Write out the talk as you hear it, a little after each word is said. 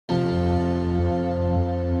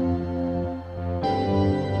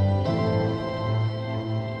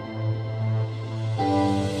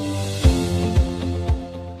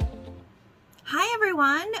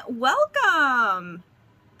everyone. Welcome.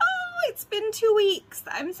 Oh, it's been 2 weeks.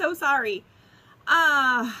 I'm so sorry.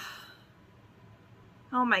 Oh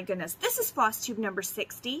my goodness. This is Flosstube number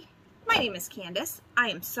 60. My name is Candace. I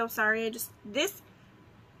am so sorry. This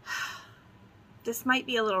might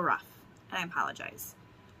be a little rough, and I apologize.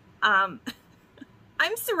 I'm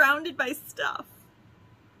surrounded by stuff.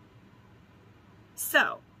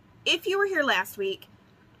 So, if you were here last week,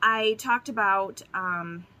 I talked about,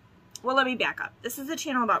 well, let me back up. This is a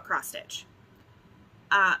channel about cross stitch.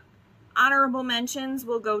 Honorable mentions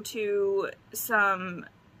will go to some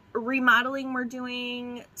remodeling we're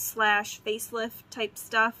doing / facelift type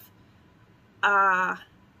stuff.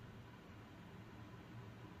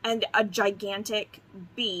 And a gigantic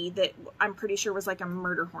bee that I'm pretty sure was like a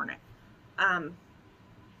murder hornet.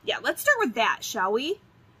 Yeah, let's start with that, shall we?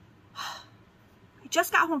 I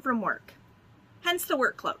just got home from work, hence the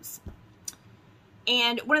work clothes.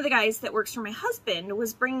 And one of the guys that works for my husband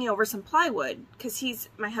was bringing over some plywood because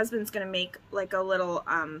my husband's going to make like a little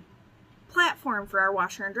platform for our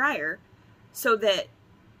washer and dryer so that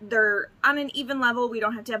they're on an even level. We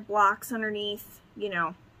don't have to have blocks underneath, you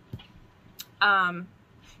know.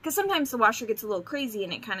 Because sometimes the washer gets a little crazy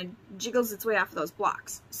and it kind of jiggles its way off of those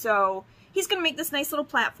blocks. So he's going to make this nice little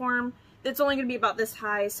platform that's only going to be about this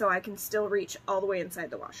high so I can still reach all the way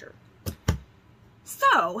inside the washer.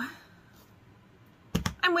 So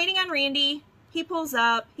I'm waiting on Randy. He pulls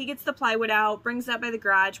up, he gets the plywood out, brings it up by the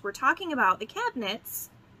garage. We're talking about the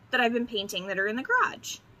cabinets that I've been painting that are in the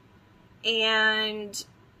garage. And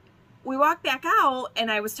we walked back out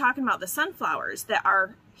and I was talking about the sunflowers that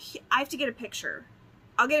are, I have to get a picture.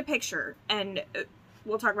 I'll get a picture and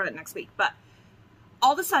we'll talk about it next week. But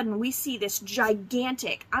all of a sudden we see this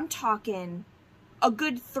gigantic, I'm talking a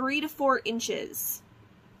good 3 to 4 inches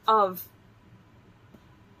of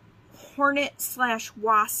hornet /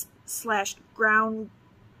 wasp / ground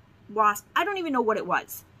wasp. I don't even know what it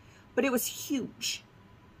was, but it was huge.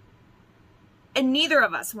 And neither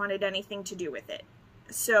of us wanted anything to do with it.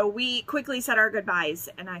 So we quickly said our goodbyes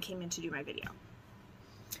and I came in to do my video.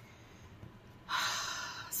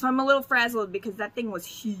 So I'm a little frazzled because that thing was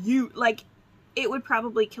huge. Like, it would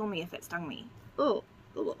probably kill me if it stung me. Oh,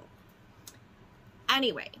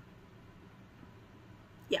 anyway.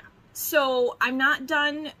 Yeah. So I'm not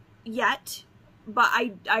done yet, but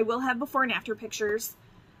I will have before and after pictures.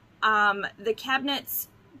 The cabinets,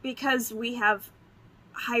 because we have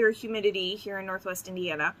higher humidity here in Northwest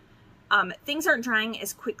Indiana, things aren't drying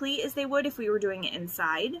as quickly as they would if we were doing it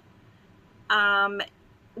inside.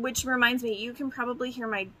 Which reminds me, you can probably hear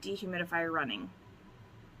my dehumidifier running.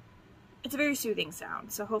 It's a very soothing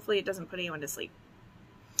sound, so hopefully it doesn't put anyone to sleep.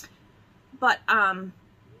 But,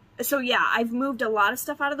 so yeah, I've moved a lot of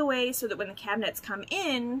stuff out of the way so that when the cabinets come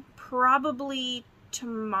in, probably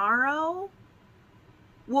tomorrow,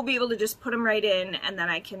 we'll be able to just put them right in, and then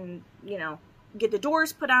I can, you know, get the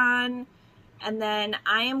doors put on, and then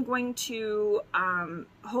I am going to,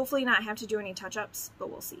 hopefully not have to do any touch-ups, but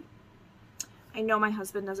we'll see. I know my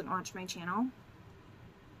husband doesn't watch my channel,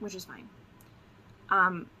 which is fine.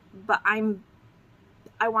 But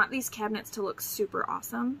I want these cabinets to look super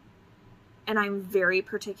awesome, and I'm very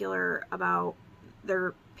particular about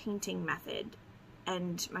their painting method,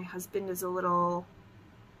 and my husband is a little,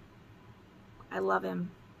 I love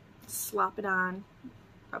him, slop it on,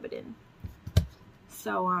 rub it in.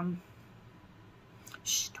 So,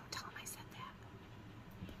 shh, don't tell him I said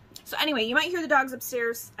that. So anyway, you might hear the dogs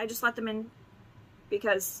upstairs. I just let them in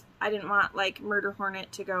because I didn't want, like, Murder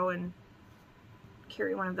Hornet to go and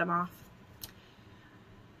carry one of them off.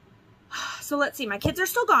 So let's see, my kids are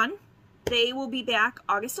still gone. They will be back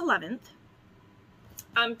August 11th.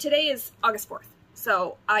 Today is August 4th,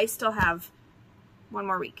 so I still have 1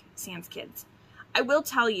 more week, sans kids. I will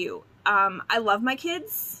tell you, I love my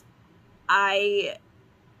kids. I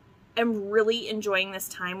am really enjoying this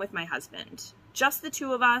time with my husband. Just the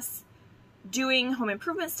 2 of us, doing home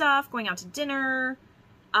improvement stuff, going out to dinner,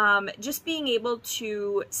 just being able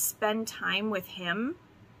to spend time with him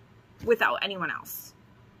without anyone else.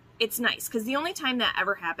 It's nice, because the only time that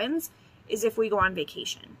ever happens is if we go on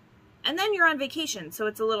vacation. And then you're on vacation, so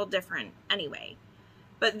it's a little different anyway.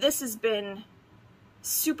 But this has been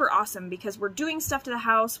super awesome because we're doing stuff to the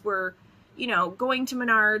house. We're, you know, going to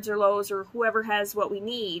Menards or Lowe's or whoever has what we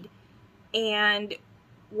need. And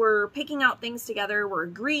we're picking out things together. We're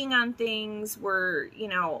agreeing on things. We're, you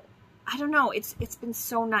know, I don't know. It's been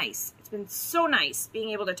so nice. It's been so nice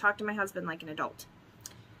being able to talk to my husband like an adult.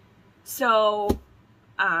 So,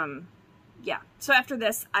 yeah. So after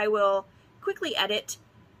this, I will quickly edit,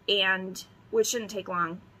 and which shouldn't take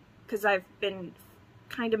long because I've been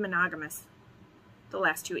kind of monogamous the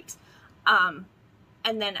last 2 weeks.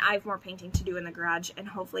 And then I have more painting to do in the garage, and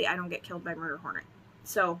hopefully I don't get killed by murder hornet.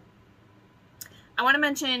 So I want to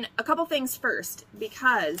mention a couple things first,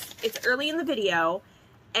 because it's early in the video,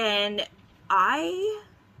 and I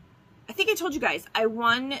think I told you guys, I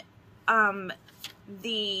won one of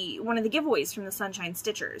the giveaways from the Sunshine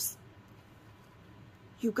Stitchers.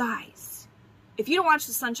 You guys, if you don't watch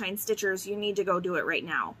the Sunshine Stitchers, you need to go do it right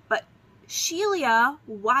now. But Sheila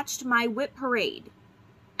watched my whip parade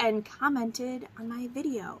and commented on my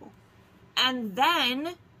video. And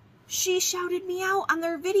then she shouted me out on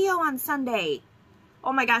their video on Sunday.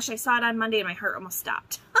 Oh my gosh, I saw it on Monday and my heart almost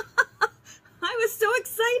stopped. I was so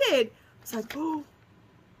excited. I was like, oh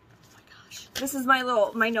my gosh. This is my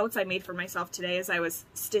notes I made for myself today as I was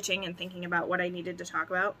stitching and thinking about what I needed to talk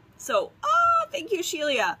about. So, oh, thank you,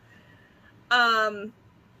 Sheila.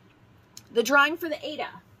 The drawing for the Ada.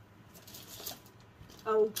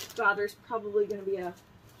 Oh God, there's probably going to be a...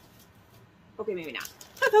 Okay, maybe not.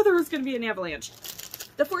 I thought there was going to be an avalanche.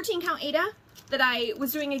 The 14 count Ada that I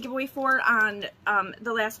was doing a giveaway for on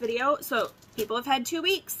the last video. So people have had 2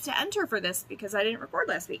 weeks to enter for this because I didn't record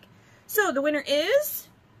last week. So the winner is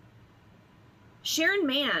Sharon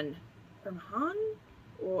Mann from Han.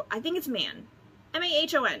 Or I think it's Mann.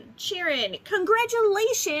 M-A-H-O-N. Sharon,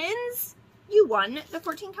 congratulations! You won the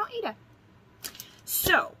 14 count Ada.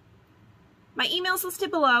 So my email's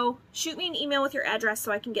listed below. Shoot me an email with your address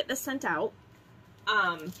so I can get this sent out.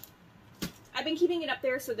 I've been keeping it up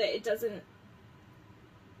there so that it doesn't...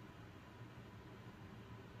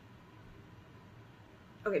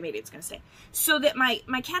 Okay, maybe it's going to stay. So that my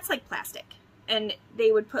cats like plastic. And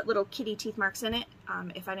they would put little kitty teeth marks in it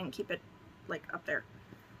if I didn't keep it, like, up there.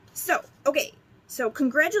 So, okay. So,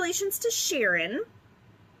 congratulations to Sharon.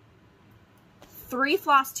 3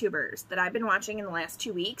 Flosstubers that I've been watching in the last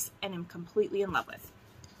 2 weeks and am completely in love with.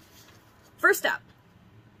 First up,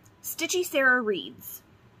 Stitchy Sarah Reads.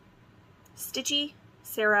 Stitchy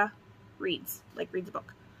Sarah Reads, like reads a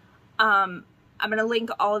book. I'm going to link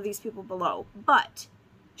all of these people below, but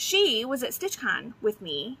she was at StitchCon with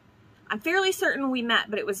me. I'm fairly certain we met,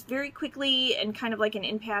 but it was very quickly and kind of like an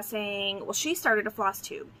in passing. Well, she started a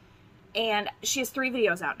Flosstube, and she has 3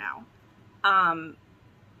 videos out now.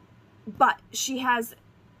 But she has,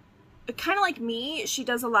 kind of like me, she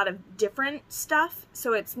does a lot of different stuff.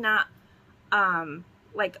 So it's not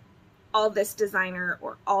like all this designer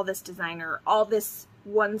or all this designer, all this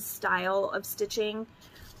one style of stitching.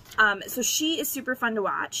 So she is super fun to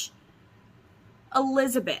watch.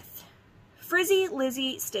 Elizabeth, Frizzy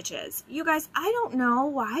Lizzie Stitches. You guys, I don't know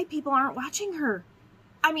why people aren't watching her.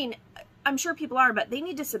 I mean, I'm sure people are, but they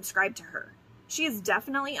need to subscribe to her. She is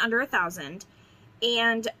definitely under 1,000,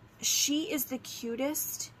 and she is the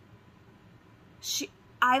cutest.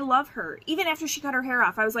 I love her. Even after she cut her hair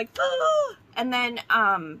off, I was like, oh! And then,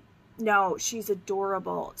 no, she's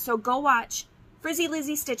adorable. So go watch Frizzy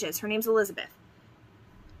Lizzie Stitches. Her name's Elizabeth.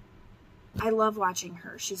 I love watching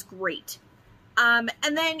her. She's great. And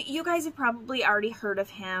then you guys have probably already heard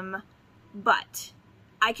of him, but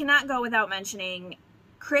I cannot go without mentioning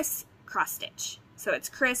Chris Cross Stitch. So it's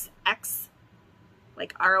Chris X,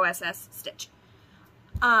 like R-O-S-S Stitch.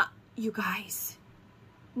 You guys,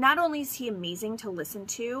 not only is he amazing to listen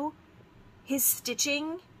to, his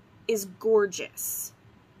stitching is gorgeous.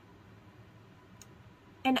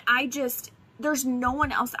 And there's no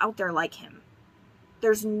one else out there like him.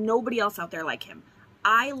 There's nobody else out there like him.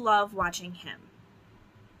 I love watching him.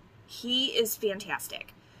 He is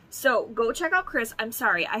fantastic. So go check out Chris. I'm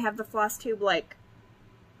sorry, I have the Flosstube, like,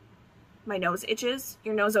 my nose itches.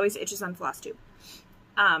 Your nose always itches on Flosstube.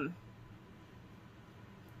 Oh,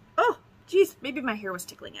 geez, maybe my hair was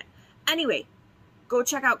tickling it. Anyway, go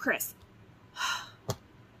check out Chris.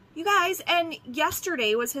 You guys, and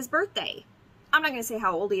yesterday was his birthday. I'm not going to say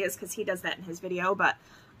how old he is because he does that in his video, but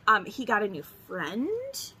he got a new friend.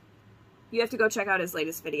 You have to go check out his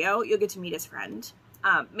latest video. You'll get to meet his friend.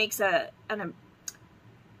 Makes a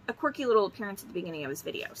quirky little appearance at the beginning of his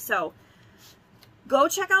video. So go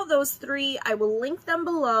check out those 3. I will link them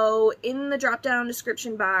below in the drop-down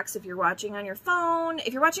description box if you're watching on your phone.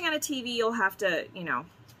 If you're watching on a TV, you'll have to, you know,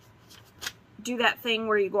 do that thing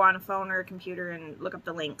where you go on a phone or a computer and look up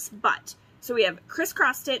the links. But, so we have Chris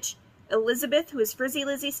Cross Stitch, Elizabeth, who is Frizzy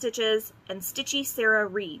Lizzie Stitches, and Stitchy Sarah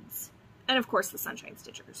Reads. And of course the Sunshine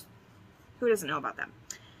Stitchers. Who doesn't know about them?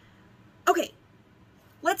 Okay,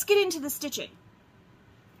 let's get into the stitching.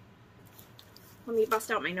 Let me bust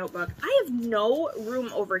out my notebook. I have no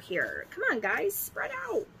room over here. Come on, guys, spread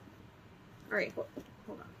out. All right, hold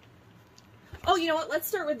on. Oh, you know what? Let's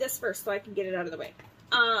start with this first so I can get it out of the way.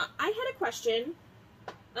 I had a question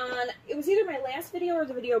on, it was either my last video or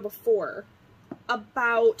the video before,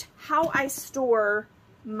 about how I store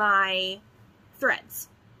my threads.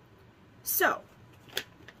 So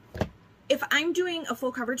if I'm doing a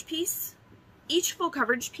full coverage piece, each full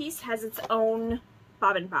coverage piece has its own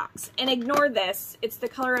bobbin box. And ignore this, it's the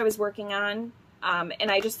color I was working on,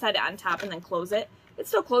 and I just set it on top and then close it. It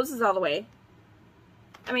still closes all the way.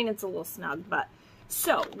 I mean, it's a little snug, but.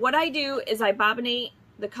 So what I do is I bobbinate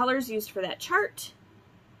the colors used for that chart,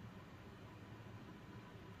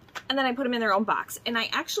 and then I put them in their own box. And I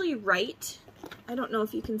actually write, I don't know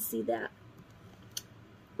if you can see that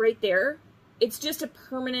right there. It's just a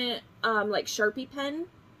permanent like Sharpie pen.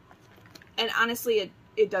 And honestly,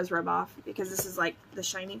 it does rub off because this is like the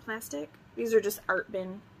shiny plastic. These are just art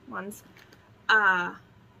bin ones.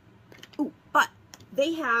 Ooh, but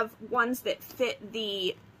they have ones that fit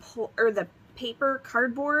the paper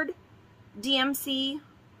cardboard DMC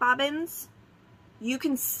bobbins. You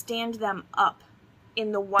can stand them up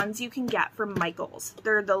in the ones you can get from Michaels.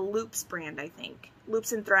 They're the Loops brand, I think.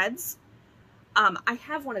 Loops and Threads. I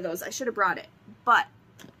have one of those. I should have brought it, but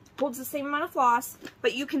holds the same amount of floss,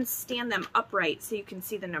 but you can stand them upright so you can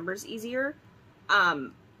see the numbers easier.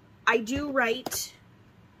 I do write,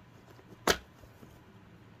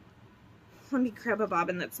 let me grab a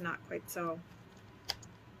bobbin that's not quite so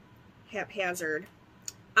haphazard.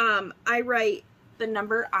 I write the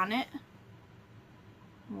number on it.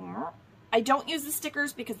 I don't use the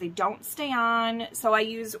stickers because they don't stay on, so I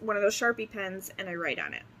use one of those Sharpie pens and I write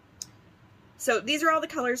on it. So these are all the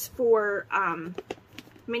colors for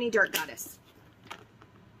Mini Dark Goddess,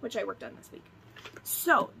 which I worked on this week.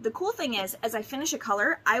 So the cool thing is, as I finish a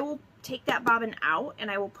color, I will take that bobbin out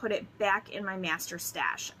and I will put it back in my master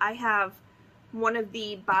stash. I have one of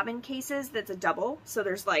the bobbin cases that's a double, so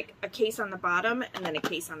there's like a case on the bottom and then a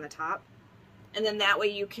case on the top, and then that way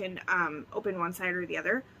you can open one side or the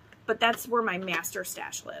other, but that's where my master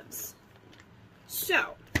stash lives.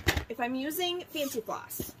 So if I'm using fancy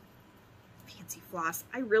floss,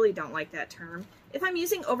 I really don't like that term. If I'm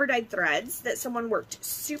using overdyed threads that someone worked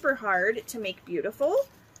super hard to make beautiful,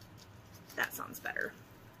 that sounds better.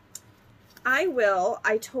 I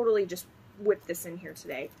totally just whipped this in here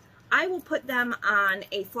today. I will put them on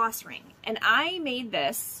a floss ring, and I made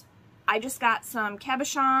this. I just got some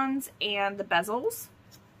cabochons and the bezels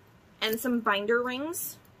and some binder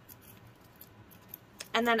rings,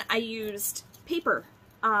 and then I used paper,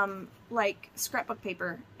 like scrapbook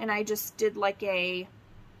paper, and I just did like a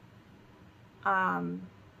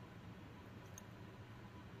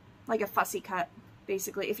fussy cut,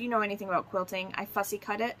 basically. If you know anything about quilting, I fussy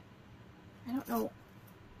cut it. I don't know.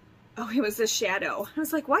 Oh, it was a shadow. I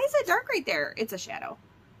was like, why is it dark right there? It's a shadow.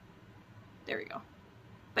 There we go.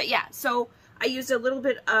 But yeah, so I used a little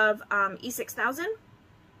bit of E6000,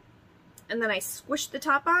 and then I squished the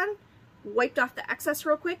top on, wiped off the excess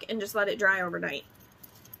real quick, and just let it dry overnight.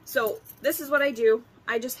 So this is what I do.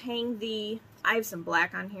 I just hang I have some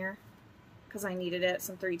black on here because I needed it,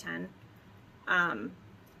 some 310.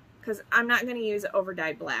 Because I'm not going to use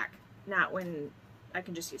overdyed black, not when I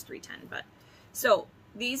can just use 310. But so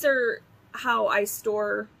these are how I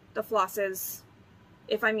store the flosses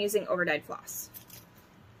if I'm using overdyed floss.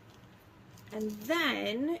 And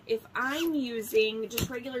then if I'm using just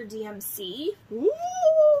regular DMC, woo,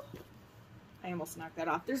 I almost knocked that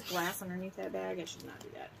off. There's glass underneath that bag. I should not do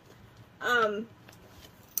that.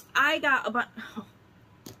 I got a bunch. Oh,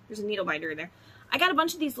 there's a needle binder in there. I got a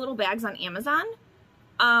bunch of these little bags on Amazon.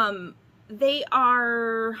 They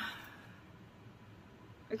are,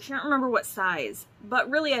 I can't remember what size,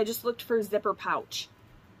 but really I just looked for a zipper pouch,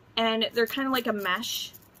 and they're kind of like a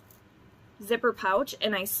mesh zipper pouch,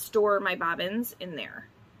 and I store my bobbins in there,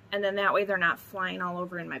 and then that way they're not flying all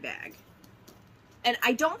over in my bag. And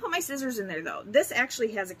I don't put my scissors in there though. This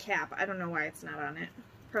actually has a cap. I don't know why it's not on it.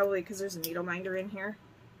 Probably because there's a needle minder in here.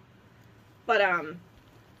 But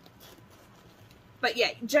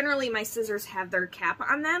yeah, generally my scissors have their cap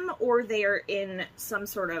on them, or they are in some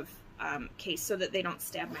sort of case so that they don't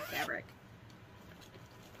stab my fabric.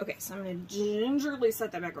 Okay, so I'm going to gingerly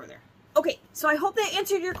set that back over there. Okay, so I hope that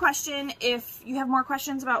answered your question. If you have more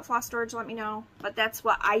questions about floss storage, let me know. But that's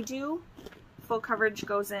what I do. Full coverage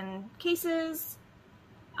goes in cases.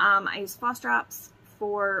 I use floss drops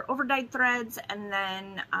for overdyed threads, and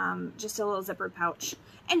then just a little zipper pouch.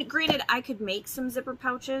 And granted, I could make some zipper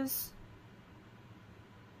pouches,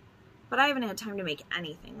 but I haven't had time to make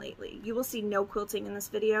anything lately. You will see no quilting in this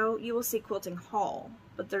video. You will see quilting haul,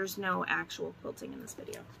 but there's no actual quilting in this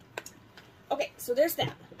video. Okay, so there's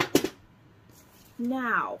that.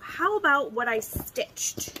 Now, how about what I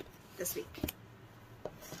stitched this week?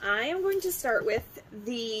 I am going to start with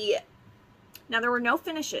now there were no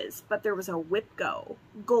finishes, but there was a whip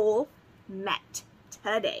goal met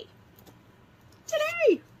today. Today!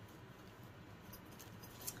 Yay!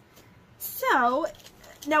 So,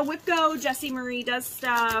 now WhipGo, Jessie Marie does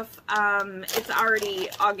stuff. It's already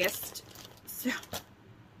August. So,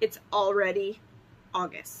 it's already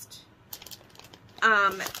August.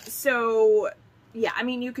 So, yeah, I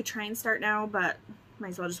mean, you could try and start now, but might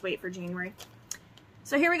as well just wait for January.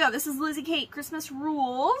 So here we go. This is Lizzie Kate Christmas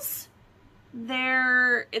Rules.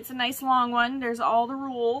 It's a nice long one. There's all the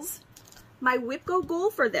rules. My WhipGo goal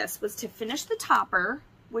for this was to finish the topper,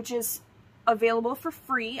 which is available for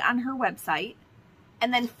free on her website,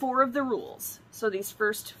 and then 4 of the rules. So these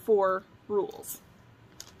first 4 rules.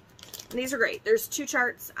 And these are great. There's 2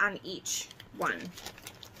 charts on each one.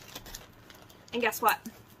 And guess what?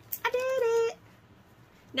 I did it!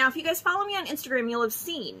 Now, if you guys follow me on Instagram, you'll have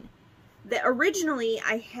seen that originally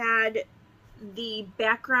I had the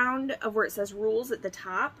background of where it says rules at the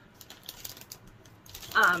top.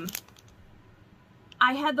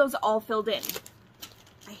 I had those all filled in.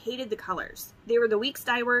 I hated the colors. They were the Weeks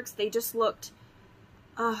Dye Works. They just looked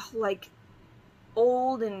like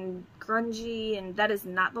old and grungy, and that is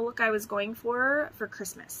not the look I was going for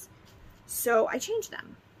Christmas. So I changed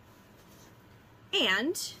them.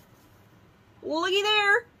 And looky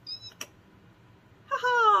there.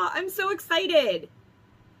 Haha, I'm so excited.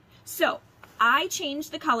 So I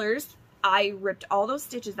changed the colors. I ripped all those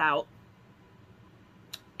stitches out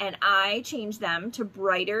and I changed them to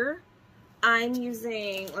brighter. I'm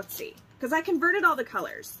using, let's see, because I converted all the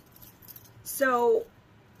colors. So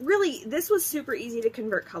really, this was super easy to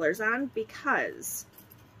convert colors on because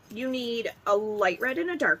you need a light red and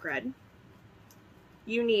a dark red.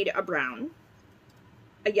 You need a brown,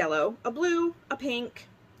 a yellow, a blue, a pink,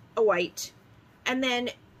 a white, and then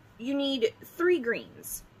you need 3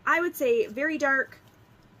 greens. I would say very dark.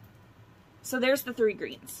 So there's the 3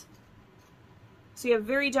 greens. So you have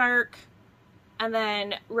very dark, and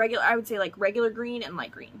then regular, I would say like regular green and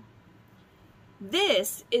light green.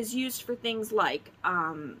 This is used for things like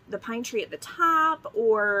the pine tree at the top,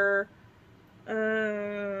 or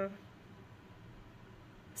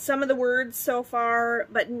some of the words so far,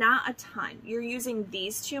 but not a ton. You're using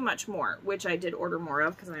these 2 much more, which I did order more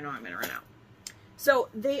of because I know I'm going to run out. So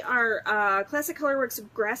they are Classic Colorworks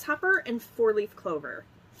Grasshopper and 4-leaf Clover.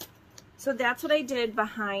 So that's what I did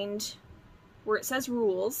behind where it says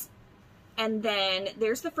rules. And then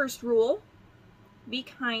there's the first rule. Be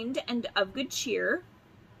kind and of good cheer.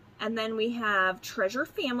 And then we have treasure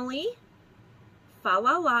family, fa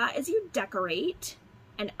la la as you decorate,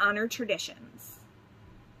 and honor traditions.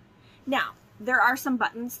 Now, there are some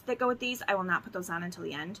buttons that go with these. I will not put those on until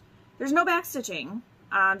the end. There's no backstitching.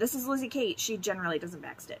 This is Lizzie Kate. She generally doesn't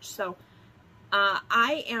backstitch. So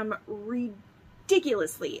I am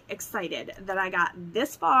ridiculously excited that I got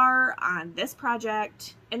this far on this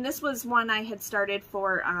project. And this was one I had started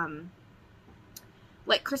for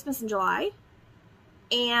like Christmas in July.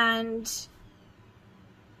 And,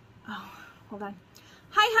 oh, hold on.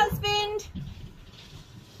 Hi, husband.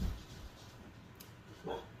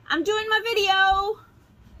 I'm doing my video.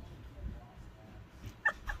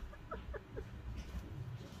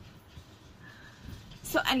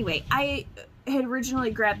 So anyway, I had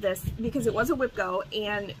originally grabbed this because it was a WhipGo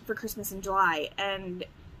and for Christmas in July, and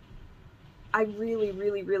I really,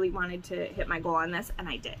 really, really wanted to hit my goal on this, and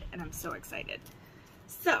I did, and I'm so excited.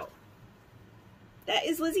 So, that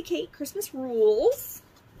is Lizzie Kate Christmas Rules.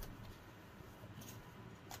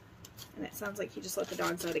 And it sounds like he just let the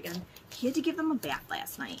dogs out again. He had to give them a bath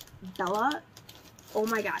last night. Bella, oh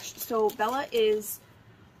my gosh. So Bella is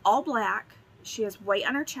all black. She has white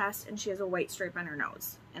on her chest, and she has a white stripe on her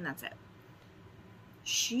nose, and that's it.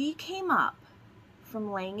 She came up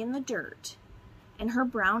from laying in the dirt, and her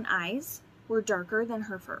brown eyes were darker than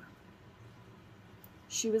her fur.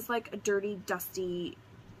 She was like a dirty, dusty,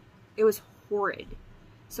 it was horrid.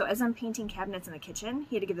 So as I'm painting cabinets in the kitchen,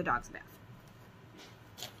 he had to give the dogs a bath.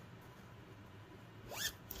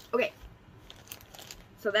 Okay,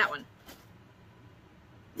 so that one.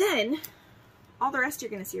 Then, all the rest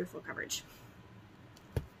you're going to see are full coverage.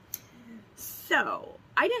 So,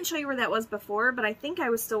 I didn't show you where that was before, but I think I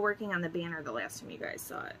was still working on the banner the last time you guys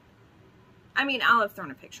saw it. I mean, I'll have thrown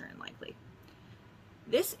a picture in likely.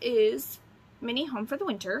 This is Mini Home for the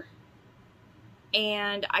Winter,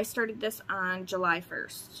 and I started this on July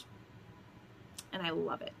 1st, and I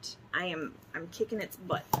love it. I'm kicking its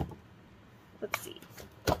butt. Let's see.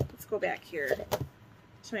 Let's go back here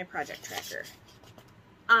to my project tracker.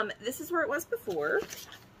 This is where it was before.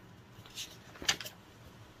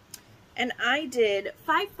 And I did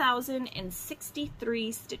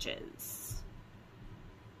 5,063 stitches.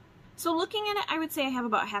 So looking at it, I would say I have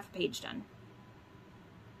about half a page done.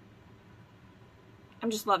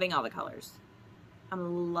 I'm just loving all the colors.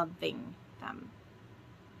 I'm loving them.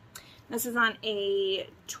 This is on a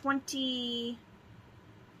 25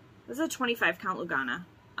 count Lugana.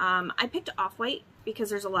 I picked off-white because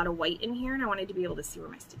there's a lot of white in here and I wanted to be able to see where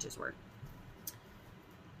my stitches were.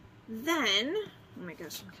 Then, oh my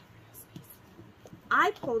gosh,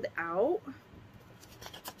 I pulled out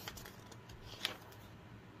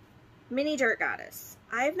Mini Dirt Goddess.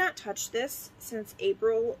 I have not touched this since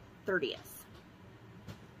April 30th.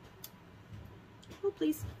 Oh,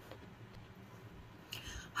 please.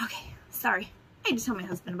 Okay, sorry. I had to tell my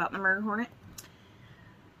husband about my murder hornet.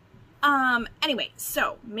 Anyway,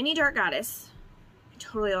 so, Mini Dark Goddess. I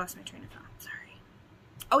totally lost my train of thought. Sorry.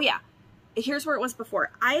 Oh, yeah. Here's where it was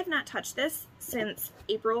before. I have not touched this since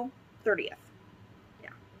April 30th.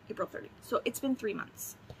 Yeah, April 30th. So, it's been 3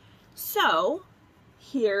 months. So,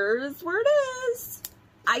 here's where it is.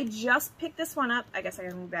 I just picked this one up. I guess I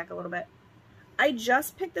gotta move back a little bit. I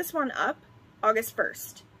just picked this one up August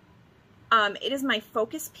 1st. It is my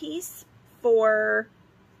focus piece for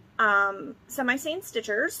Sane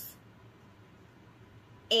Stitchers.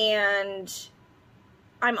 And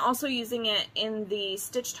I'm also using it in the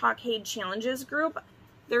Stitch Talk Hade Challenges group.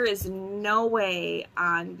 There is no way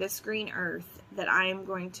on this green earth that I am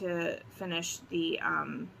going to finish the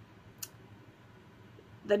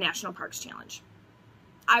National Parks Challenge.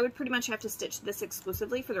 I would pretty much have to stitch this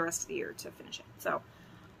exclusively for the rest of the year to finish it. So,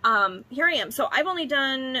 here I am. So I've only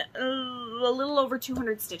done a little over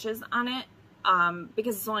 200 stitches on it,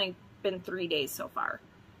 because it's only been 3 days so far.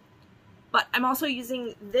 But I'm also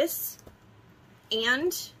using this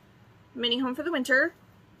and Mini Home for the Winter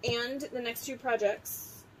and the next 2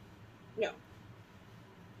 projects. No.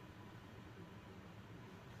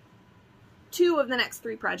 2 of the next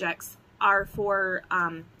 3 projects are for,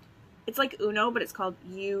 it's like Uno, but it's called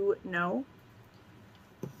You Know.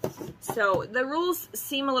 So the rules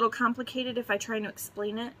seem a little complicated if I try to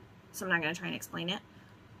explain it, so I'm not going to try and explain it,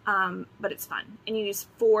 but it's fun. And you use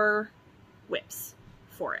 4 whips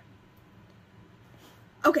for it.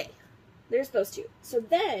 Okay, there's those 2. So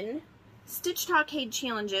then, Stitch Talk Hade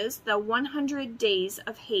Challenges, the 100 Days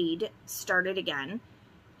of Hade started again,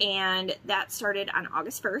 and that started on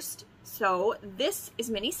August 1st. So this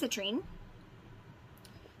is Mini Citrine.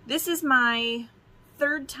 This is my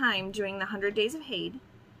 3rd time doing the 100 Days of Hade,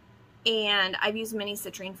 and I've used Mini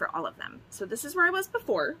Citrine for all of them. So this is where I was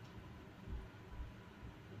before.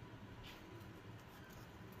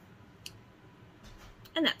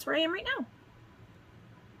 And that's where I am right now.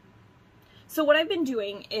 So what I've been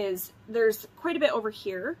doing is, there's quite a bit over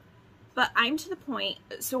here, but I'm to the point,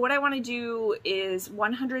 so what I want to do is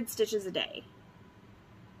 100 stitches a day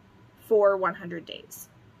for 100 days.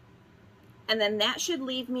 And then that should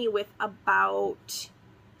leave me with about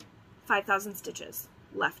 5,000 stitches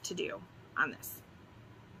left to do on this.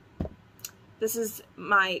 This is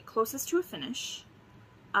my closest to a finish.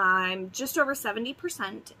 I'm just over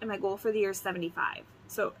 70%, and my goal for the year is 75.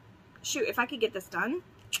 So, shoot, if I could get this done,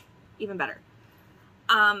 even better.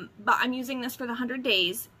 But I'm using this for the 100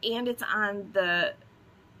 days, and it's on the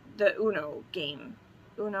Uno game.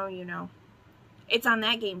 Uno, you know. It's on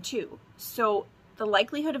that game, too. So, the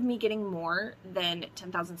likelihood of me getting more than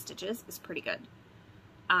 10,000 stitches is pretty good.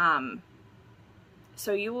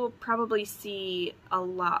 So you will probably see a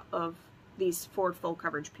lot of these 4 full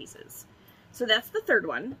coverage pieces. So that's the 3rd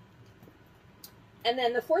one. And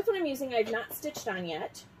then the 4th one I'm using, I've not stitched on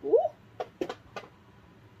yet. Ooh.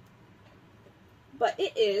 But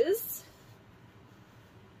it is,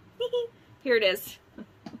 here it is.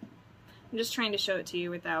 I'm just trying to show it to you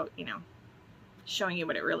without, you know, showing you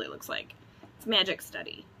what it really looks like. It's Magic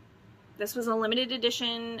Study. This was a limited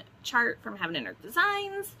edition chart from Heaven and Earth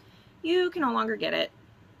Designs. You can no longer get it.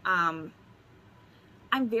 I'm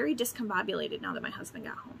very discombobulated now that my husband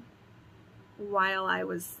got home while I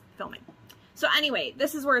was filming. So anyway,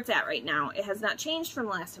 this is where it's at right now. It has not changed from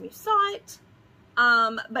the last time you saw it,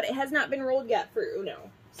 but it has not been rolled yet for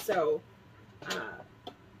Uno. So,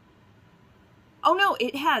 oh no,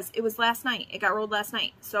 it has. It was last night. It got rolled last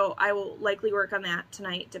night. So I will likely work on that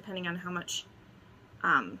tonight, depending on how much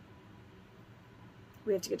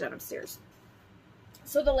we have to get done upstairs.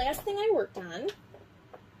 So the last thing I worked on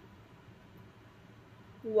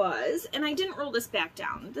was, and I didn't roll this back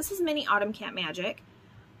down, this is Mini Autumn Cat Magic.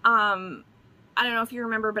 I don't know if you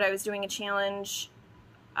remember, but I was doing a challenge,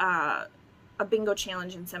 a bingo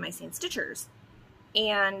challenge in Sane Stitchers.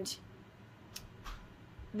 And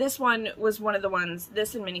this one was one of the ones,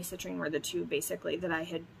 this and Mini Citrine were the 2 basically that I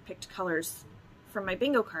had picked colors from my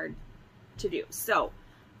bingo card to do. So,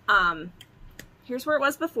 here's where it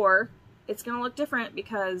was before. It's going to look different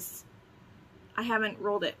because I haven't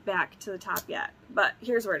rolled it back to the top yet, but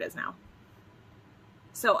here's where it is now.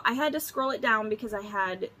 So I had to scroll it down because I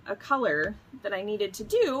had a color that I needed to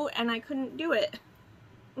do, and I couldn't do it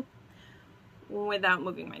without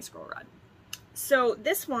moving my scroll rod. So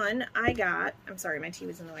this one I got, I'm sorry, my tea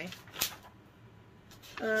was in the way.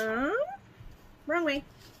 Wrong way.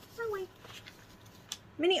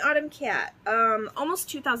 Mini Autumn Cat. Almost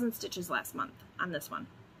 2,000 stitches last month on this one.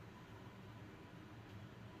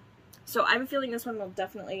 So I have a feeling this one will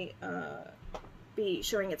definitely be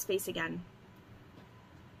showing its face again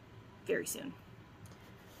very soon.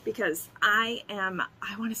 Because I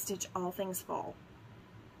want to stitch all things fall.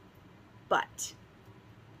 But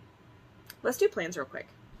let's do plans real quick,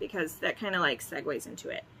 because that kind of like segues into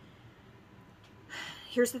it.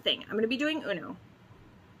 Here's the thing. I'm going to be doing Uno.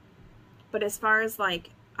 But as far as like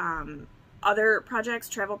other projects,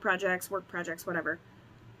 travel projects, work projects, whatever,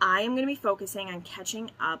 I am going to be focusing on catching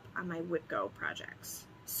up on my WIPGO projects.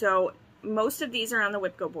 So most of these are on the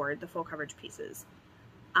WIPGO board, the full coverage pieces.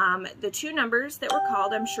 The two numbers that were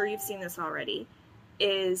called, I'm sure you've seen this already,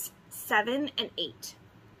 is 7 and 8.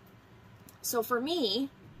 So for me,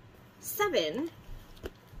 7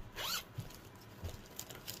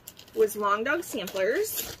 was Long Dog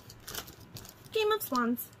Samplers, Game of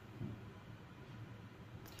Swans.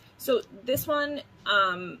 So this one,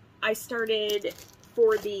 I started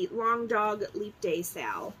for the Long Dog Leap Day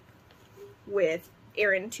sale with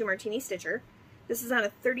Erin 2 Martini Stitcher. This is on a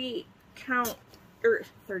 32 count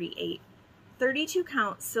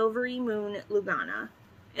Silvery Moon Lugana,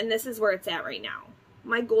 and this is where it's at right now.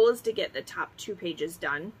 My goal is to get the top 2 pages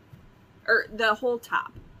done, or the whole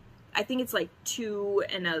top. I think it's like 2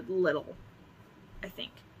 and a little, I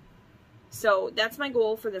think. So that's my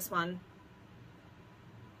goal for this one.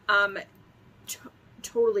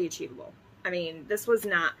 Totally achievable. I mean, this was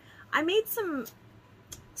not, I made some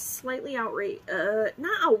slightly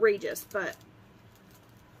not outrageous, but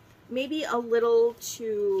maybe a little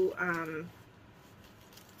too,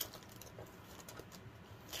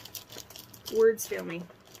 words fail me.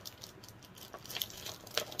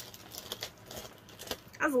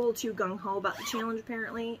 I was a little too gung-ho about the challenge,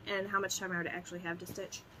 apparently, and how much time I would actually have to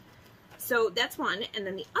stitch. So that's one, and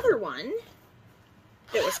then the other one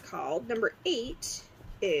that was called, number 8,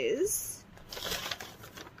 is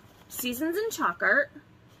Seasons in Chalk Art.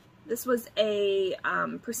 This was a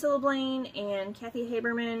Priscilla Blaine and Kathy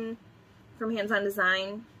Haberman from Hands On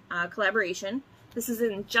Design collaboration. This is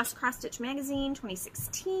in Just Cross Stitch Magazine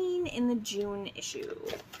 2016 in the June issue.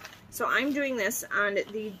 So I'm doing this on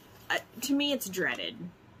the, to me it's dreaded.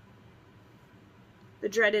 The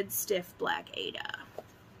dreaded stiff black Ada.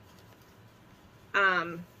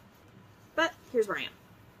 But here's where I am.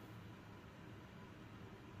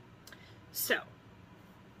 So,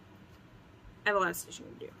 I have a lot of stitching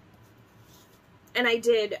to do. And I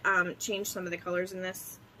did change some of the colors in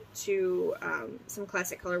this to some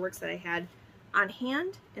classic Colorworks that I had on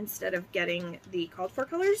hand instead of getting the called for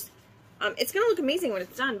colors. It's going to look amazing when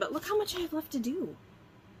it's done, but look how much I have left to do.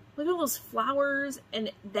 Look at all those flowers,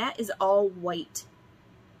 and that is all white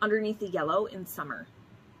underneath the yellow in summer.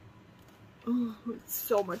 Oh, it's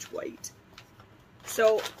so much white.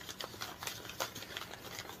 So,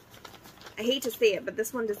 I hate to say it, but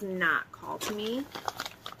this one does not call to me.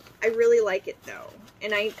 I really like it though.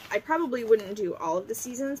 And I probably wouldn't do all of the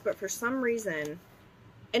seasons, but for some reason,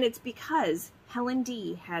 and it's because Helen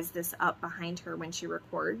D has this up behind her when she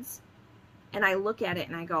records. And I look at it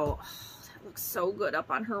and I go, oh, that looks so good up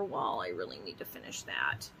on her wall. I really need to finish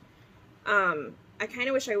that. I kind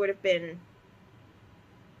of wish I would have been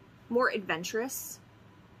more adventurous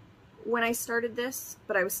when I started this,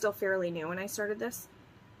 but I was still fairly new when I started this.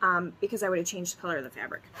 Because I would have changed the color of the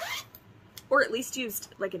fabric. Or at least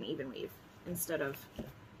used like an even weave instead of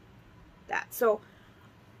that. So,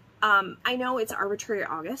 I know it's arbitrary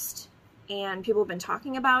August, and people have been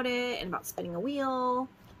talking about it and about spinning a wheel.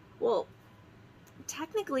 Well,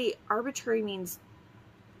 technically, arbitrary means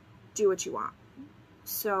do what you want.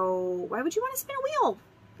 So, why would you want to spin a wheel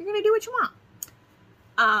if you're going to do what you want?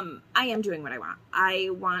 I am doing what I want. I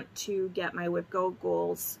want to get my WIPGO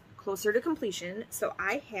goals closer to completion. So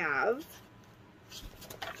I have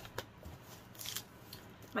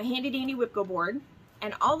my handy dandy WIPGO board,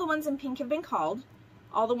 and all the ones in pink have been called.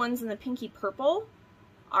 All the ones in the pinky purple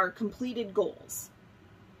are completed goals.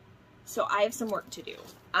 So I have some work to do.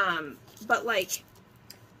 But like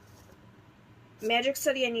Magic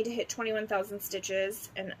Study, I need to hit 21,000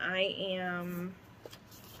 stitches, and I am,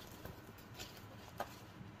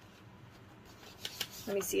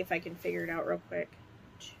 let me see if I can figure it out real quick.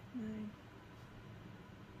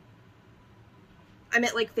 I'm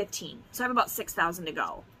at like 15, so I have about 6,000 to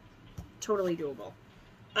go. Totally doable.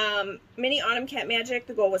 Mini Autumn Cat Magic,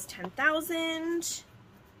 the goal was 10,000.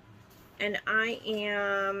 and I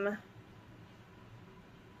am,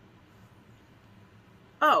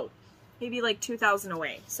 maybe like 2,000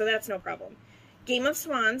 away, so that's no problem. Game of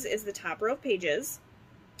Swans is the top row of pages.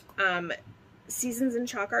 Seasons in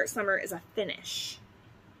Chalk Art Summer is a finish.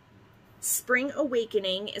 Spring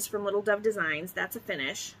Awakening is from Little Dove Designs. That's a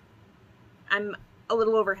finish. I'm a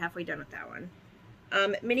little over halfway done with that one.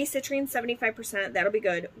 Mini Citrine, 75%. That'll be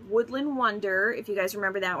good. Woodland Wonder, if you guys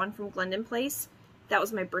remember that one from Glendon Place. That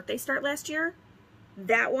was my birthday start last year.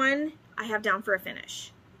 That one I have down for a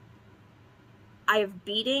finish. I have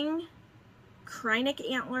Beating, Krynic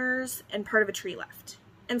Antlers, and part of a tree left.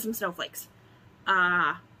 And some snowflakes.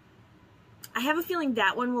 I have a feeling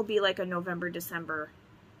that one will be like a November, December.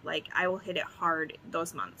 Like, I will hit it hard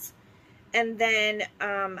those months. And then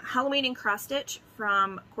Halloween and Cross Stitch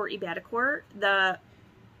from Courtney Badacourt, the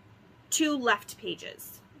 2 left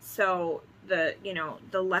pages. So the, you know,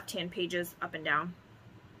 the left-hand pages up and down.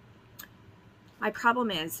 My problem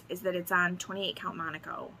is that it's on 28 count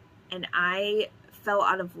Monaco, and I fell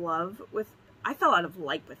out of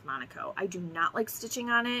like with Monaco. I do not like stitching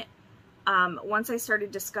on it. Once I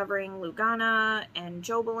started discovering Lugana and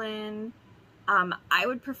Jobelin, I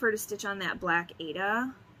would prefer to stitch on that black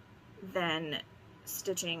Ada than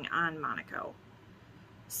stitching on Monaco.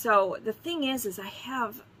 So the thing is I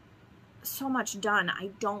have so much done, I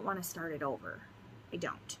don't want to start it over. I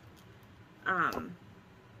don't. I don't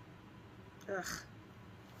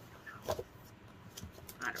know.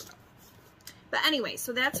 But anyway,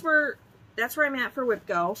 so that's where I'm at for Whip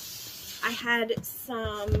Go. I had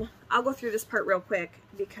some, I'll go through this part real quick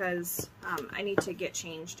because I need to get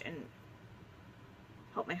changed and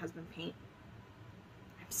help my husband paint.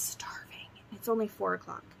 I'm starving. It's only 4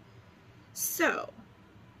 o'clock. So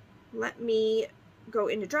let me go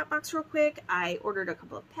into Dropbox real quick. I ordered a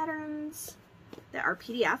couple of patterns that are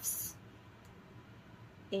PDFs.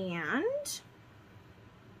 And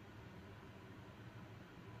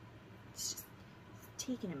it's just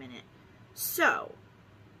taking a minute. So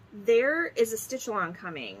there is a stitch along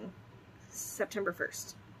coming September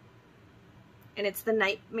 1st. And it's the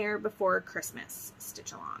Nightmare Before Christmas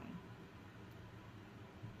stitch along.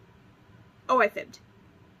 Oh, I fibbed.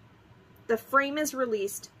 The frame is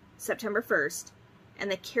released September 1st, and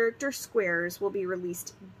the character squares will be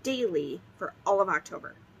released daily for all of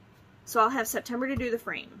October. So I'll have September to do the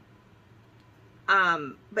frame.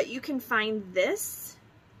 But you can find this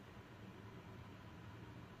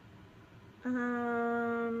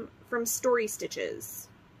from Story Stitches.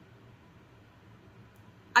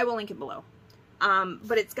 I will link it below.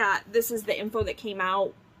 But it's got, this is the info that came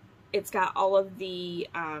out. It's got all of the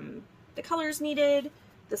colors needed,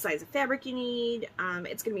 the size of fabric you need.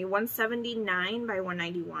 It's going to be 179 by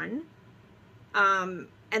 191.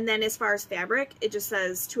 And then as far as fabric, it just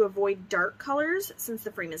says to avoid dark colors since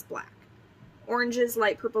the frame is black. Oranges,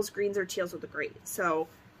 light purples, greens, or teals will look great. So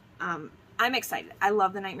I'm excited. I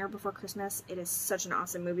love The Nightmare Before Christmas. It is such an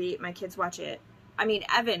awesome movie. My kids watch it. I mean,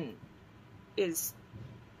 Evan is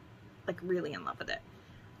like really in love with it.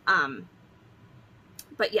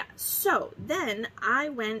 But yeah, so then I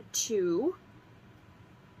went to,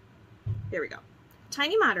 there we go,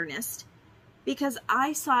 Tiny Modernist, because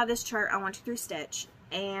I saw this chart on 1-2-3 Stitch,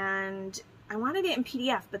 and I wanted it in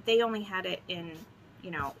PDF, but they only had it in,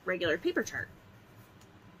 you know, regular paper chart.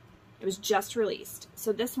 It was just released.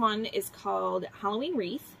 So this one is called Halloween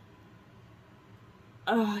Wreath.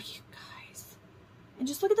 Oh, you guys. And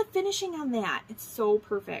just look at the finishing on that. It's so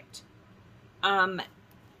perfect.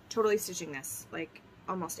 Totally stitching this, like,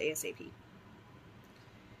 almost ASAP.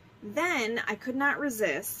 Then, I could not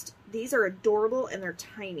resist. These are adorable and they're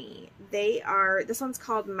tiny. They are, this one's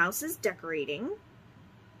called Mouse's Decorating.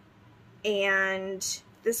 And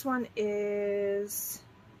this one is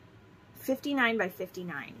 59 by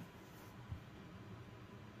 59.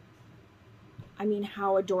 I mean,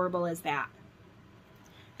 how adorable is that?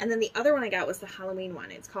 And then the other one I got was the Halloween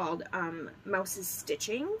one. It's called Mouse's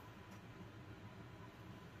Stitching.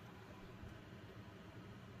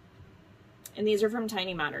 And these are from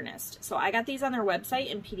Tiny Modernist. So I got these on their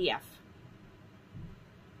website in PDF.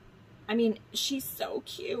 I mean, she's so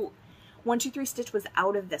cute. 1-2-3 Stitch was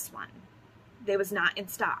out of this one. They was not in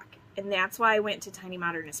stock. And that's why I went to Tiny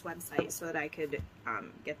Modernist website so that I could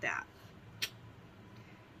get that.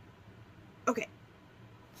 Okay.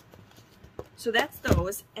 So that's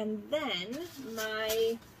those. And then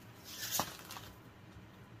my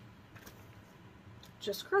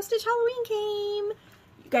Just Cross Stitch Halloween came.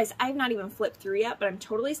 You guys, I have not even flipped through yet, but I'm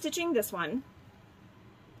totally stitching this one.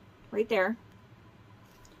 Right there.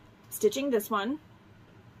 Stitching this one.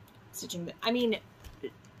 Stitching the, I mean,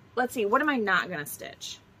 let's see, what am I not going to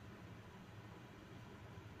stitch?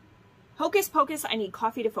 Hocus Pocus, I need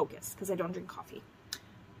coffee to focus because I don't drink coffee.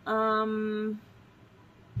 I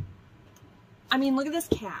mean, look at this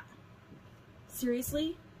cat.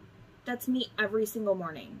 Seriously? That's me every single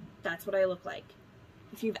morning. That's what I look like.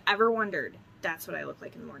 If you've ever wondered, that's what I look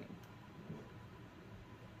like in the morning.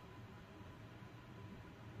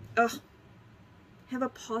 Ugh. Have a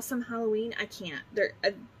possum Halloween? I can't. They're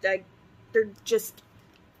just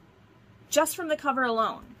from the cover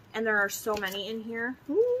alone. And there are so many in here.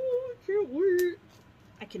 Ooh, I can't wait.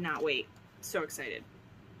 I cannot wait. So excited.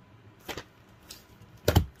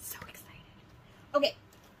 So excited. Okay.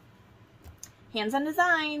 Hands on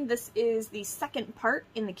design. This is the second part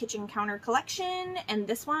in the kitchen counter collection. And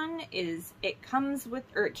this one is, it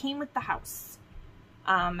came with the house.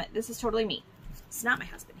 This is totally me. It's not my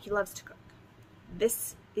husband. He loves to cook.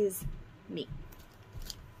 This is me.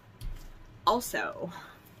 Also,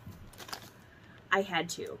 I had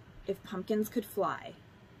to, if pumpkins could fly.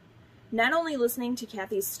 Not only listening to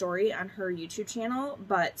Kathy's story on her YouTube channel,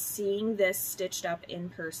 but seeing this stitched up in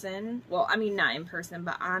person. Well, I mean, not in person,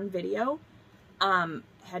 but on video. Had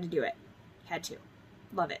to do it. Had to.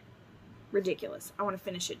 Love it. Ridiculous. I want to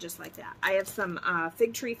finish it just like that. I have some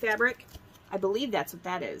fig tree fabric. I believe that's what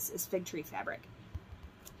that is fig tree fabric.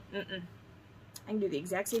 I can do the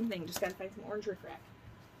exact same thing. Just gotta find some orange riffraff.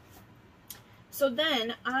 So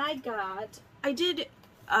then I did,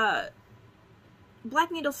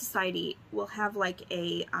 Black Needle Society will have like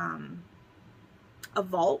a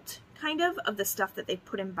vault kind of the stuff that they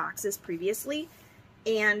put in boxes previously.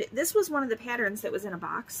 And this was one of the patterns that was in a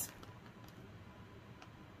box.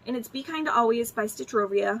 And it's Be Kind Always by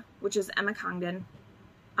Stitchrovia, which is Emma Congdon.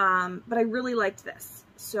 But I really liked this.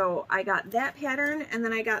 So I got that pattern, and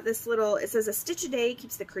then I got this little, it says a stitch a day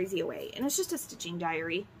keeps the crazy away. And it's just a stitching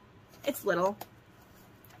diary. It's little.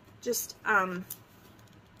 Just,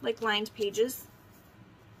 like lined pages.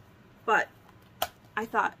 But I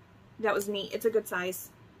thought that was neat. It's a good size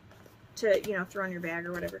to, you know, throw in your bag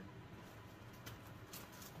or whatever.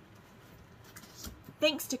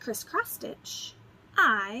 Thanks to Chris Cross Stitch,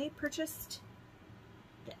 I purchased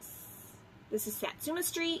this. This is Satsuma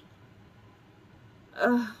Street.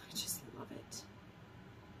 Ugh, I just love it.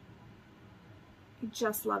 I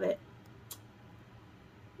just love it.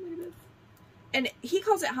 Look at this. And he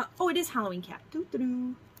calls it, oh, it is Halloween Cat.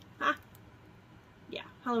 Doo-doo-doo. Ah. Yeah,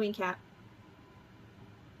 Halloween Cat.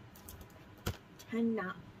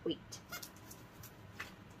 Cannot wait.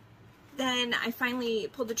 Then I finally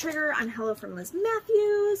pulled the trigger on Hello from Liz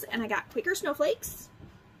Matthews, and I got Quaker Snowflakes.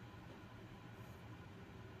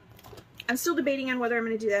 I'm still debating on whether I'm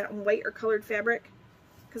going to do that on white or colored fabric,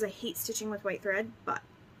 because I hate stitching with white thread, but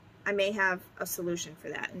I may have a solution for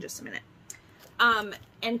that in just a minute.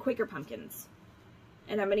 And Quaker Pumpkins.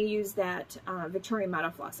 And I'm going to use that Victorian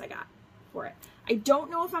Meadow Floss I got for it. I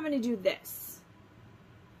don't know if I'm going to do this.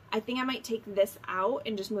 I think I might take this out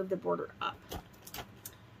and just move the border up.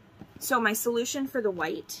 So my solution for the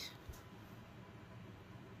white,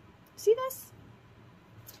 see this?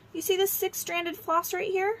 You see this 6-stranded floss right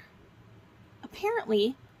here?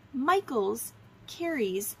 Apparently, Michaels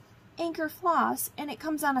carries Anchor Floss, and it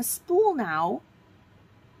comes on a spool now.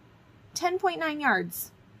 10.9 yards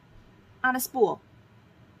on a spool,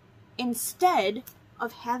 instead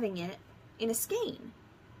of having it in a skein.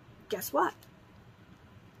 Guess what?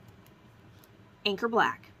 Anchor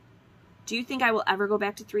Black. Do you think I will ever go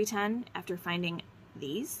back to 310 after finding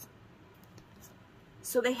these?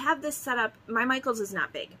 So they have this set up. My Michaels is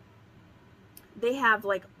not big. They have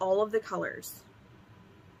like all of the colors.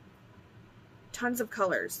 Tons of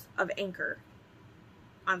colors of Anchor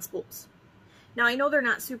on spools. Now I know they're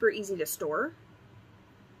not super easy to store.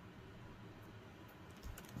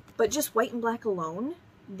 But just white and black alone,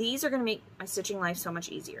 these are going to make my stitching life so much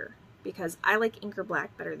easier. Because I like Anchor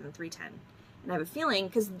Black better than 310. And I have a feeling,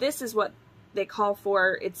 because this is what they call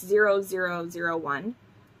for, it's 0001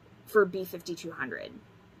 for B5200.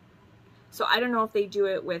 So I don't know if they do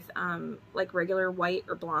it with like regular white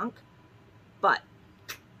or blanc, but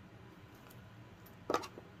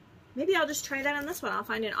maybe I'll just try that on this one. I'll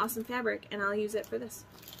find an awesome fabric and I'll use it for this.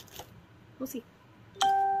 We'll see.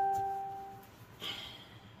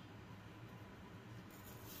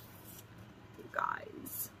 You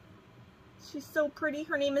guys, she's so pretty.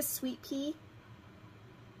 Her name is Sweet Pea.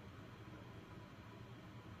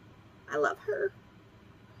 I love her.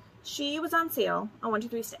 She was on sale on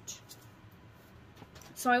 123 Stitch.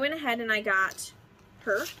 So I went ahead and I got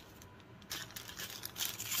her.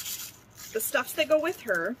 The stuffs that go with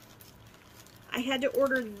her. I had to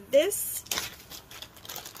order this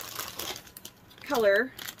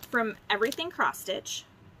color from Everything Cross Stitch.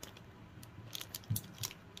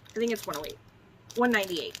 I think it's 108.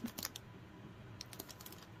 198.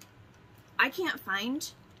 I can't find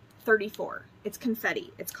 34. It's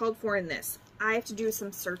confetti. It's called for in this. I have to do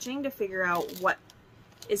some searching to figure out what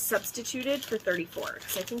is substituted for 34,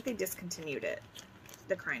 because I think they discontinued it,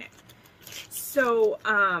 the Krynic. So,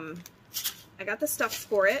 I got the stuffs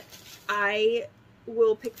for it. I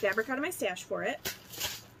will pick fabric out of my stash for it.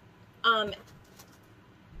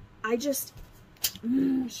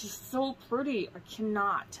 She's so pretty. I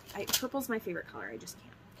cannot. Purple's my favorite color. I just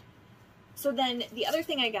can't. So then the other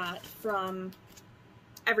thing I got from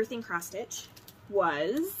Everything Cross Stitch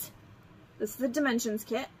was, this is the Dimensions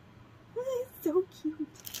kit. Oh, it's so cute.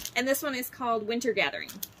 And this one is called Winter Gathering.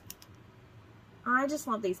 I just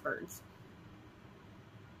love these birds.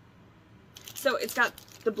 So it's got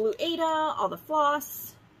the blue Ada, all the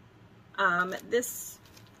floss. I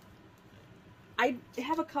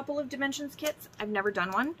have a couple of Dimensions kits. I've never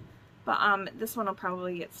done one, but this one will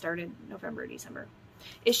probably get started November, December.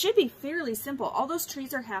 It should be fairly simple. All those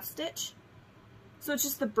trees are half stitch, so it's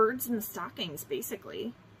just the birds and the stockings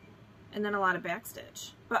basically, and then a lot of back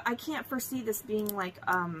stitch. But I can't foresee this being like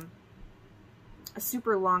a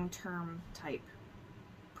super long-term type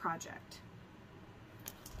project.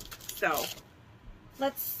 So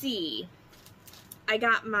let's see. I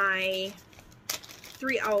got my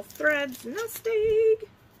 3 owl threads nest egg.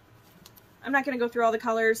 I'm not going to go through all the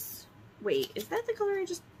colors. Wait, is that the color I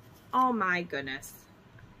just... Oh my goodness.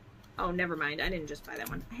 Oh, never mind. I didn't just buy that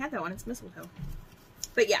one. I had that one. It's mistletoe.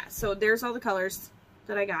 But yeah, so there's all the colors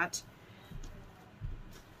that I got.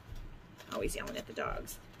 Always yelling at the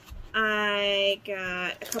dogs. I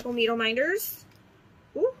got a couple needle minders.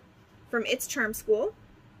 Ooh, from It's Charm School.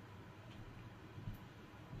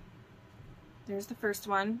 There's the first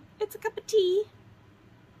one. It's a cup of tea,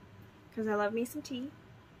 because I love me some tea.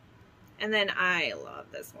 And then I love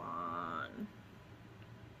this one.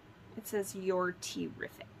 It says, "You're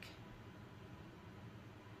terrific."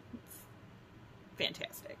 It's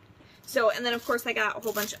fantastic. So, and then of course I got a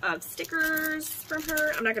whole bunch of stickers from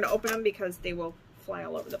her. I'm not going to open them because they will fly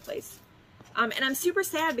all over the place. And I'm super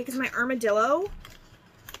sad because my armadillo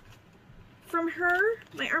from her,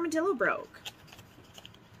 my armadillo broke.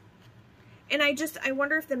 And I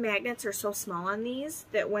wonder if the magnets are so small on these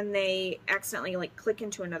that when they accidentally like click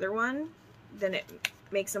into another one, then it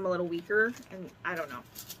makes them a little weaker, and I don't know.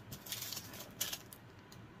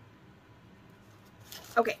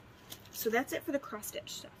 Okay, so that's it for the cross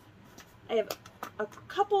stitch stuff. I have a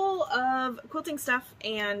couple of quilting stuff,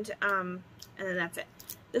 and then that's it.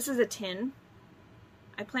 This is a tin.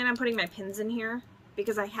 I plan on putting my pins in here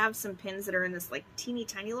because I have some pins that are in this like teeny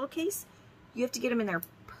tiny little case. You have to get them in there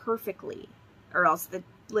perfectly, or else the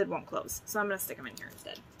lid won't close. So I'm going to stick them in here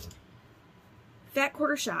instead. Fat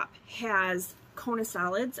Quarter Shop has Kona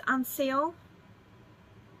solids on sale,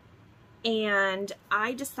 and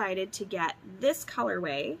I decided to get this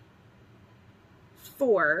colorway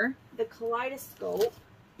for the Kaleidoscope.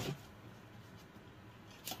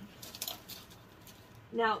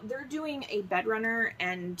 Now they're doing a bed runner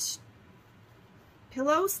and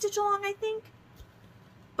pillow stitch along, I think.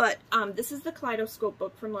 But this is the Kaleidoscope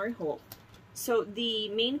book from Lori Holt. So the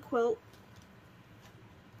main quilt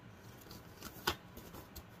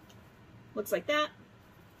looks like that.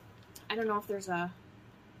 I don't know if there's a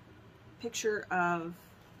picture of...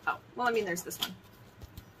 Oh, well, I mean, there's this one.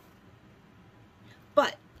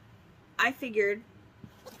 But I figured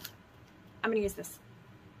I'm going to use this.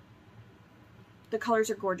 The colors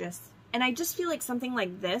are gorgeous. And I just feel like something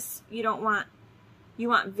like this, you want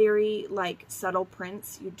very, like, subtle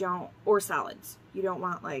prints. You don't, or solids. You don't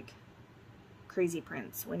want, like, crazy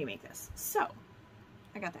prints when you make this. So,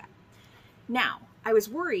 I got that. Now, I was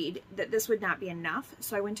worried that this would not be enough,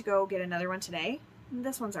 so I went to go get another one today.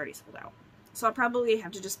 This one's already sold out. So I'll probably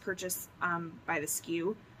have to just purchase by the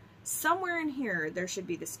SKU. Somewhere in here, there should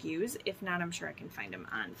be the SKUs. If not, I'm sure I can find them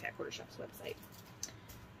on Fat Quarter Shop's website.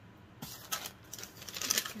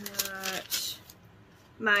 Got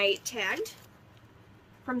my tagged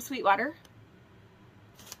from Sweetwater.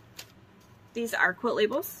 These are quilt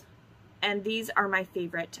labels, and these are my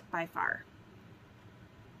favorite by far.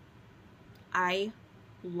 I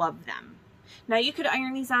love them. Now you could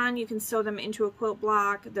iron these on, you can sew them into a quilt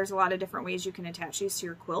block. There's a lot of different ways you can attach these to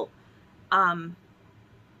your quilt.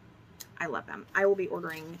 I love them. I will be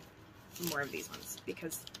ordering more of these ones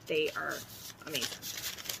because they are amazing.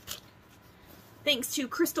 Thanks to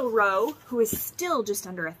Crystal Rowe, who is still just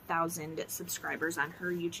under 1,000 subscribers on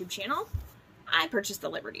her YouTube channel, I purchased the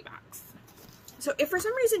Liberty Box. So if for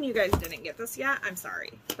some reason you guys didn't get this yet, I'm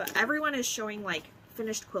sorry. But everyone is showing like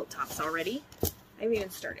finished quilt tops already. I haven't even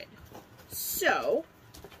started. So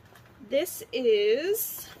this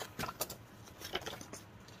is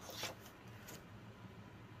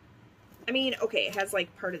I mean, okay, it has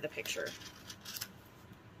like part of the picture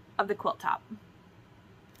of the quilt top.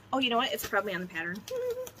 Oh, you know what? It's probably on the pattern.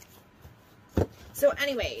 So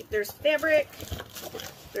anyway, there's fabric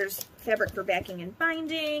for backing and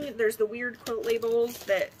binding, there's the weird quilt labels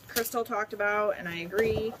that Crystal talked about, and I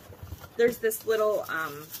agree. There's this little,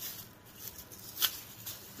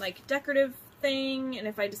 like, decorative thing, and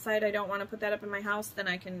if I decide I don't want to put that up in my house, then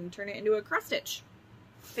I can turn it into a cross-stitch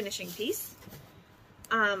finishing piece.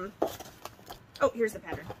 Oh, here's the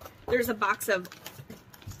pattern. There's a box of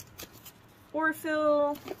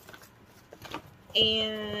Orfill,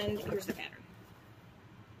 and here's the pattern.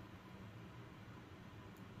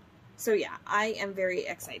 So yeah, I am very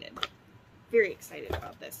excited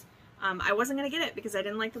about this. I wasn't going to get it because I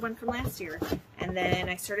didn't like the one from last year. And then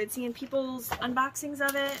I started seeing people's unboxings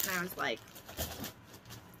of it, and I was like,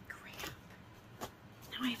 crap,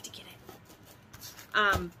 now I have to get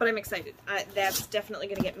it. But I'm excited. That's definitely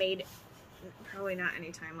going to get made, probably not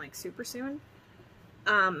anytime like super soon.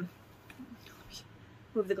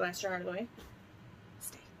 Move the glass jar out of the way.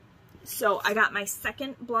 Stay. So I got my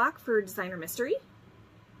second block for Designer Mystery.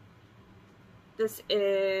 This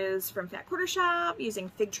is from Fat Quarter Shop using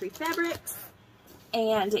Fig Tree Fabrics,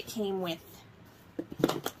 and it came with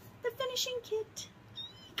the finishing kit.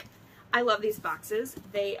 I love these boxes.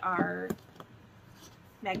 They are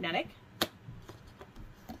magnetic,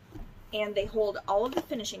 and they hold all of the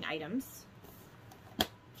finishing items,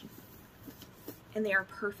 and they are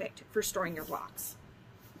perfect for storing your blocks.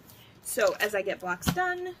 So as I get blocks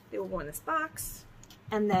done, they will go in this box,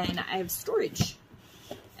 and then I have storage.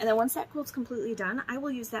 And then once that quilt's completely done, I will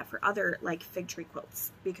use that for other, like, fig tree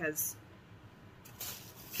quilts, because,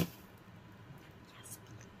 yes,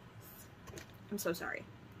 please. I'm so sorry.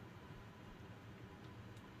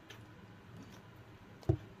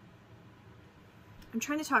 I'm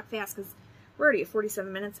trying to talk fast, because we're already at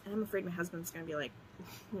 47 minutes, and I'm afraid my husband's going to be like,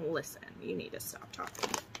 listen, you need to stop talking.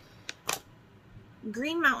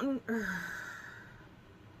 Green Mountain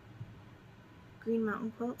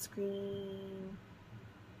quilts, green...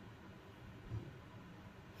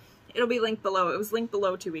 It'll be linked below. It was linked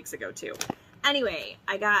below 2 weeks ago, too. Anyway,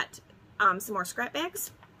 I got some more scrap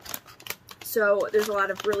bags. So there's a lot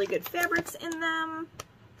of really good fabrics in them.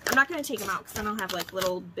 I'm not going to take them out because then I'll have like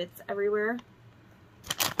little bits everywhere.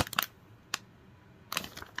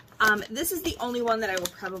 This is the only one that I will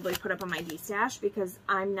probably put up on my D-stash because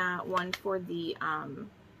I'm not one for the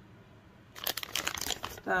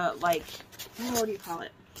like, what do you call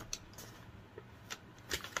it?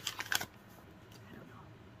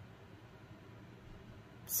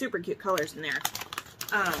 Super cute colors in there.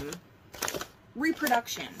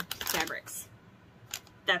 Reproduction fabrics.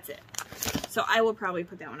 That's it. So I will probably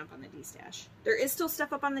put that one up on the D-stash. There is still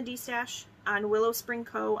stuff up on the D-stash on Willow Spring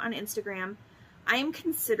Co. on Instagram. I am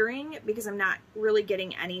considering, because I'm not really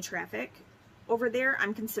getting any traffic over there,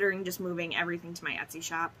 I'm considering just moving everything to my Etsy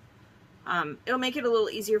shop. It'll make it a little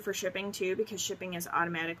easier for shipping too, because shipping is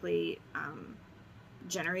automatically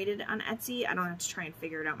generated on Etsy. I don't have to try and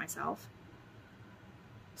figure it out myself.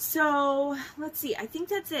 So, let's see. I think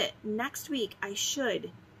that's it. Next week, I should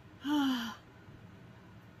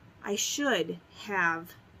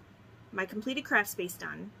have my completed craft space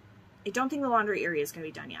done. I don't think the laundry area is going to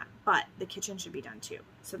be done yet, but the kitchen should be done too.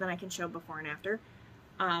 So then I can show before and after.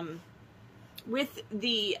 With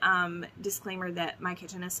the disclaimer that my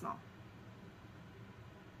kitchen is small.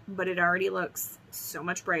 But it already looks so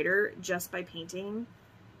much brighter just by painting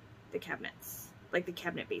the cabinets, like the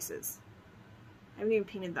cabinet bases. I haven't even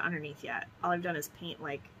painted the underneath yet. All I've done is paint,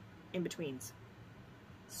 like, in-betweens.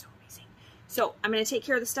 So amazing. So, I'm going to take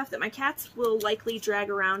care of the stuff that my cats will likely drag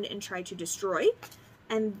around and try to destroy.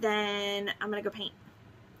 And then I'm going to go paint.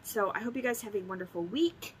 So, I hope you guys have a wonderful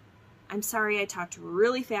week. I'm sorry I talked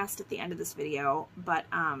really fast at the end of this video, but,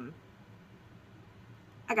 I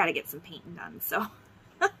got to get some painting done. So,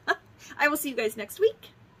 I will see you guys next week.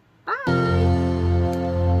 Bye!